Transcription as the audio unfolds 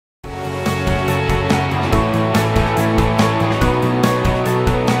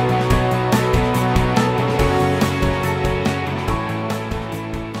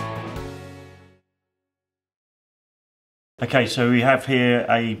Okay, so we have here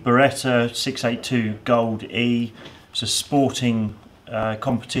a Beretta 682 Gold E. It's a sporting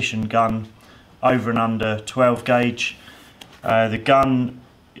competition gun, over and under 12 gauge. The gun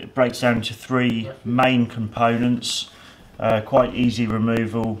breaks down into three main components, quite easy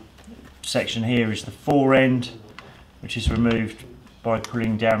removal. Section here is the fore end, which is removed by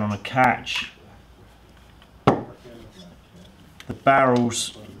pulling down on a catch. The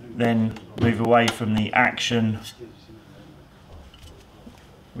barrels then move away from the action,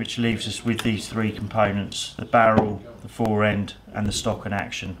 which leaves us with these three components: the barrel, the fore end and the stock and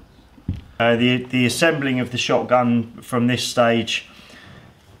action. The assembling of the shotgun from this stage,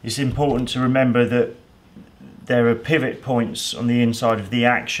 it's important to remember that there are pivot points on the inside of the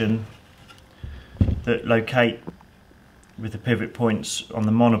action that locate with the pivot points on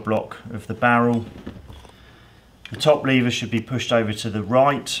the monoblock of the barrel. The top lever should be pushed over to the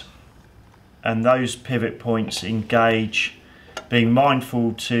right, and those pivot points engage, being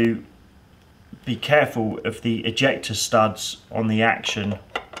mindful to be careful of the ejector studs on the action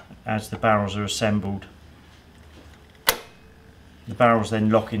as the barrels are assembled. The barrels then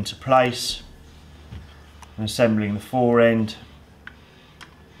lock into place, and assembling the fore end,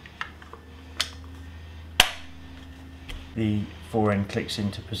 the fore end clicks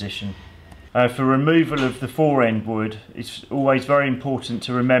into position. For removal of the fore end wood, it's always very important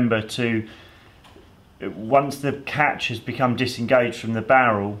to remember to, once the catch has become disengaged from the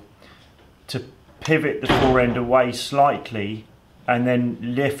barrel, to pivot the fore end away slightly and then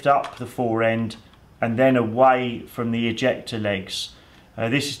lift up the fore end and then away from the ejector legs.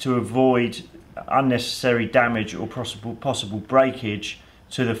 This is to avoid unnecessary damage or possible breakage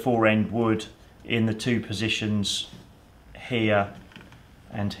to the fore end wood in the two positions here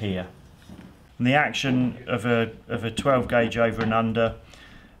and here. In the action of a 12 gauge over and under,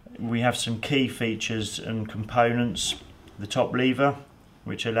 we have some key features and components. The top lever,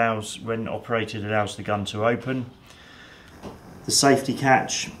 which allows, when operated, allows the gun to open. The safety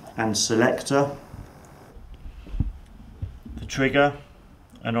catch and selector. The trigger,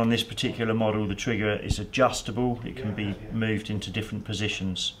 and on this particular model the trigger is adjustable, it can be moved into different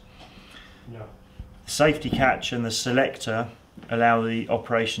positions. The safety catch and the selector allow the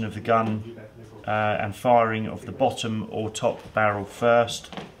operation of the gun and firing of the bottom or top barrel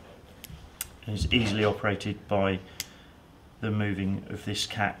first. It is easily operated by the moving of this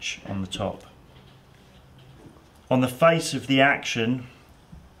catch on the top. On the face of the action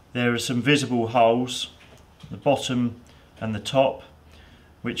there are some visible holes, the bottom and the top,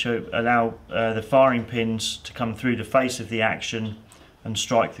 which allow the firing pins to come through the face of the action and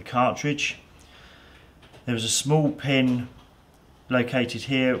strike the cartridge. There is a small pin located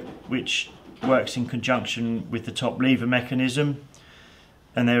here which works in conjunction with the top lever mechanism,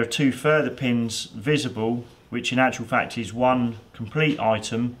 and there are two further pins visible, which in actual fact is one complete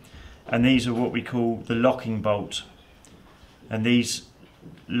item, and these are what we call the locking bolt, and these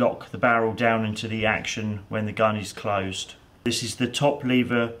lock the barrel down into the action when the gun is closed. This is the top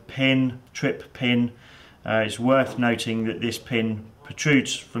lever pin, trip pin. It's worth noting that this pin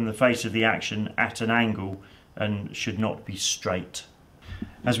protrudes from the face of the action at an angle and should not be straight.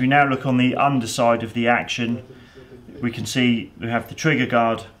 As we now look on the underside of the action, we can see we have the trigger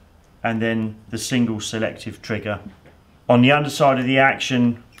guard and then the single selective trigger. On the underside of the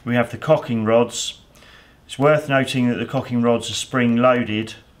action we have the cocking rods. It's worth noting that the cocking rods are spring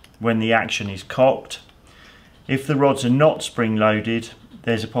loaded when the action is cocked. If the rods are not spring loaded,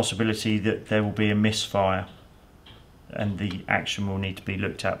 there's a possibility that there will be a misfire and the action will need to be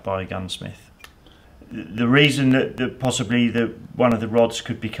looked at by a gunsmith. The reason that possibly one of the rods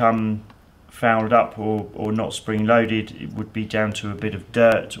could become fouled up or not spring loaded, it would be down to a bit of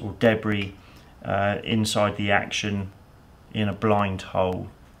dirt or debris inside the action in a blind hole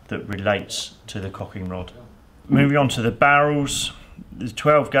that relates to the cocking rod. Moving on to the barrels, the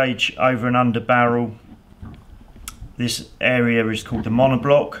 12 gauge over and under barrel. This area is called the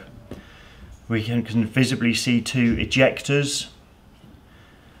monoblock. We can visibly see two ejectors.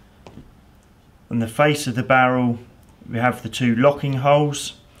 On the face of the barrel we have the two locking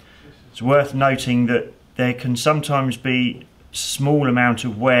holes. It's worth noting that there can sometimes be a small amount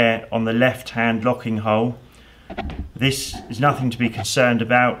of wear on the left hand locking hole. This is nothing to be concerned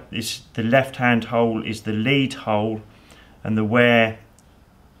about. The left hand hole is the lead hole, and the wear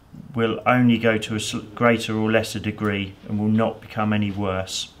will only go to a greater or lesser degree and will not become any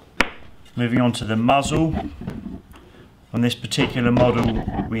worse. Moving on to the muzzle. On this particular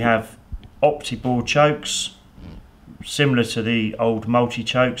model we have opti-bore chokes, similar to the old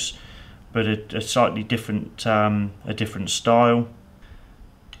multi-chokes, but a slightly different, different style.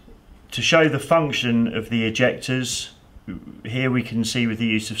 To show the function of the ejectors, here we can see with the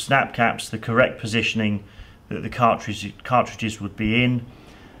use of snap caps the correct positioning that the cartridges would be in.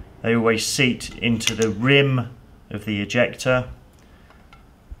 They always seat into the rim of the ejector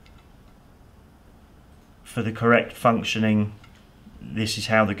for the correct functioning. This is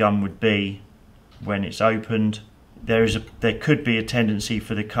how the gun would be when it's opened. There could be a tendency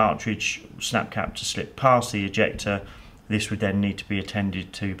for the cartridge snap cap to slip past the ejector. This would then need to be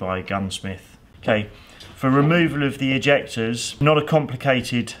attended to by a gunsmith. Okay, for removal of the ejectors, not a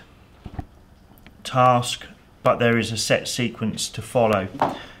complicated task, but there is a set sequence to follow.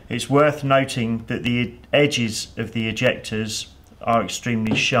 It's worth noting that the edges of the ejectors are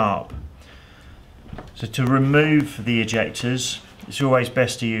extremely sharp. So to remove the ejectors, it's always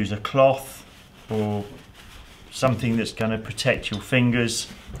best to use a cloth or something that's going to protect your fingers.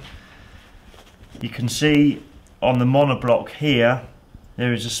 You can see on the monoblock here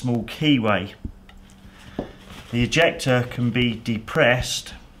there is a small keyway. The ejector can be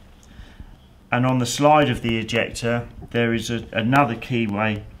depressed, and on the slide of the ejector there is another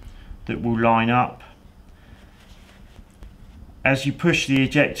keyway that will line up. As you push the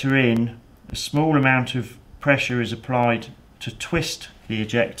ejector in, a small amount of pressure is applied to twist the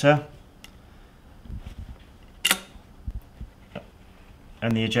ejector,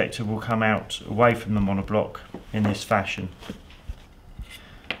 and the ejector will come out away from the monoblock in this fashion.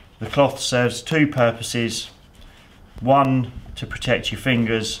 The cloth serves two purposes: one, to protect your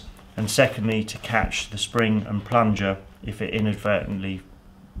fingers, and secondly, to catch the spring and plunger if it inadvertently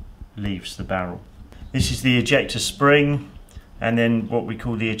leaves the barrel. This is the ejector spring, and then what we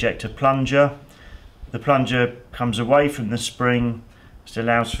call the ejector plunger. The plunger comes away from the spring. It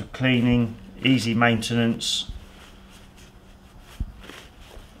allows for cleaning, easy maintenance.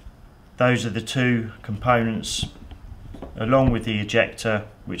 Those are the two components, along with the ejector,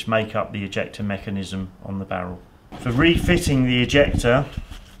 which make up the ejector mechanism on the barrel. For refitting the ejector,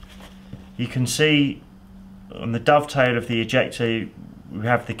 you can see on the dovetail of the ejector we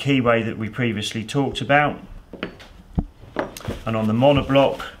have the keyway that we previously talked about, and on the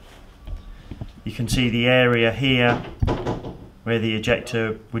monoblock you can see the area here where the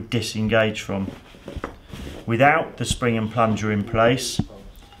ejector would disengage from. Without the spring and plunger in place,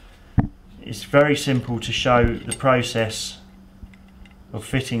 it's very simple to show the process of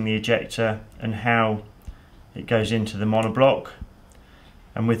fitting the ejector and how it goes into the monoblock.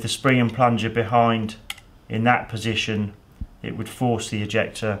 And with the spring and plunger behind in that position, it would force the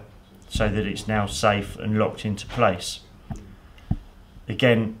ejector so that it's now safe and locked into place.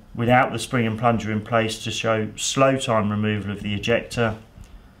 Again, without the spring and plunger in place, to show slow time removal of the ejector: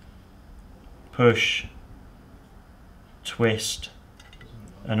 push, twist,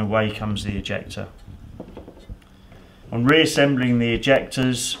 and away comes the ejector. On reassembling the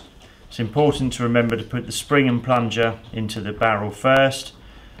ejectors, it's important to remember to put the spring and plunger into the barrel first.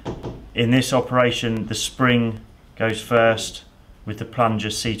 In this operation, the spring goes first with the plunger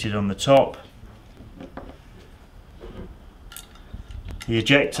seated on the top. The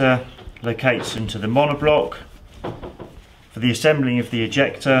ejector locates into the monoblock. For the assembling of the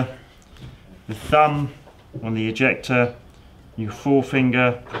ejector, the thumb on the ejector, your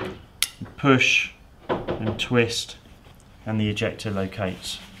forefinger, push and twist, and the ejector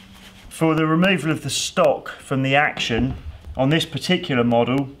locates. For the removal of the stock from the action, on this particular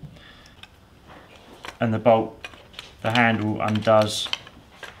model, and the bolt, the handle undoes.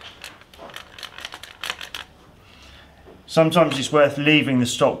 Sometimes it's worth leaving the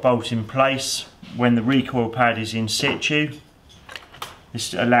stock bolt in place when the recoil pad is in situ.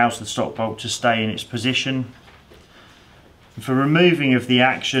 This allows the stock bolt to stay in its position. For removing of the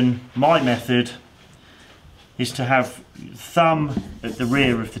action, my method is to have thumb at the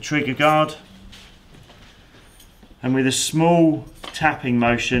rear of the trigger guard, and with a small tapping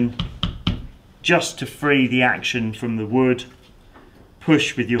motion, just to free the action from the wood,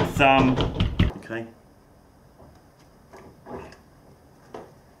 push with your thumb. Okay.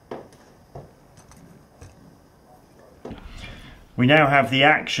 We now have the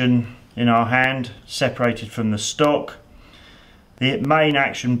action in our hand, separated from the stock. The main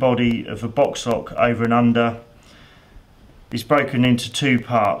action body of a box lock over and under is broken into two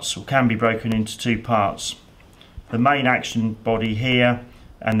parts, or can be broken into two parts. The main action body here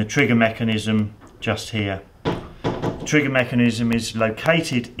and the trigger mechanism just here. The trigger mechanism is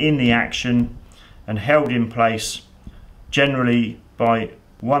located in the action and held in place generally by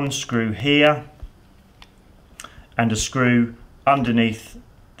one screw here and a screw underneath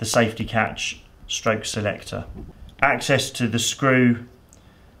the safety catch stroke selector. Access to the screw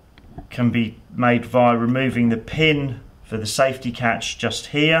can be made via removing the pin for the safety catch just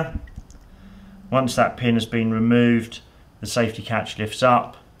here. Once that pin has been removed, the safety catch lifts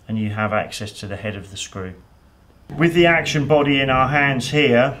up and you have access to the head of the screw. With the action body in our hands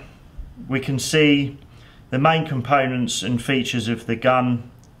here, we can see the main components and features of the gun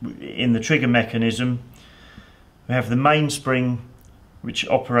in the trigger mechanism. We have the mainspring, which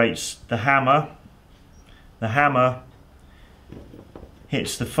operates the hammer. The hammer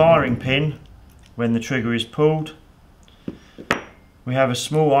hits the firing pin when the trigger is pulled. We have a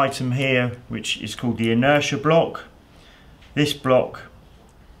small item here which is called the inertia block. This block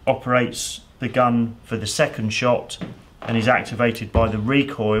operates the gun for the second shot and is activated by the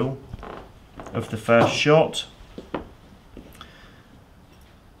recoil of the first shot.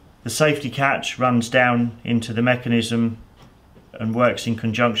 The safety catch runs down into the mechanism and works in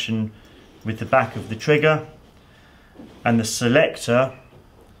conjunction with the back of the trigger, and the selector,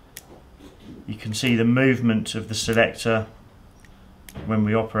 you can see the movement of the selector when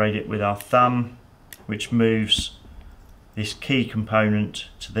we operate it with our thumb, which moves this key component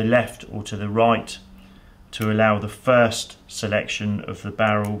to the left or to the right to allow the first selection of the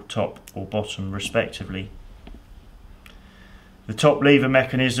barrel, top or bottom respectively. The top lever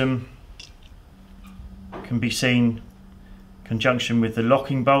mechanism can be seen in conjunction with the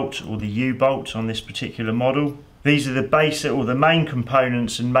locking bolt or the U-bolt on this particular model. These are the basic or the main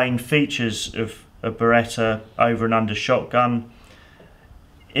components and main features of a Beretta over and under shotgun.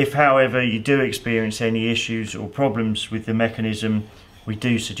 If, however, you do experience any issues or problems with the mechanism, we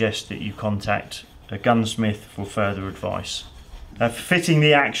do suggest that you contact a gunsmith for further advice. Fitting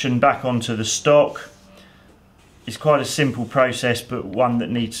the action back onto the stock is quite a simple process, but one that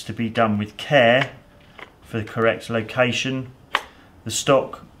needs to be done with care for the correct location. The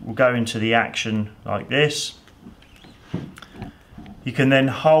stock will go into the action like this. You can then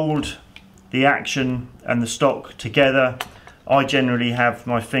hold the action and the stock together. I generally have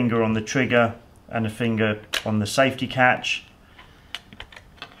my finger on the trigger and a finger on the safety catch.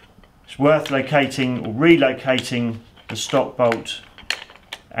 It's worth locating or relocating the stock bolt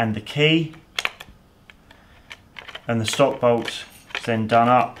and the key, and the stock bolt is then done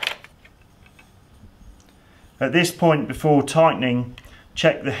up. At this point, before tightening,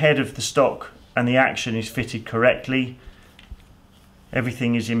 check the head of the stock and the action is fitted correctly.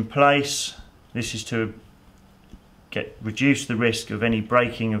 Everything is in place. This is to reduce the risk of any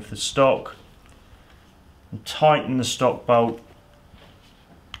breaking of the stock. And tighten the stock bolt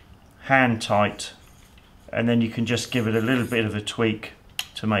hand tight, and then you can just give it a little bit of a tweak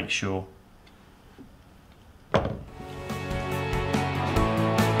to make sure.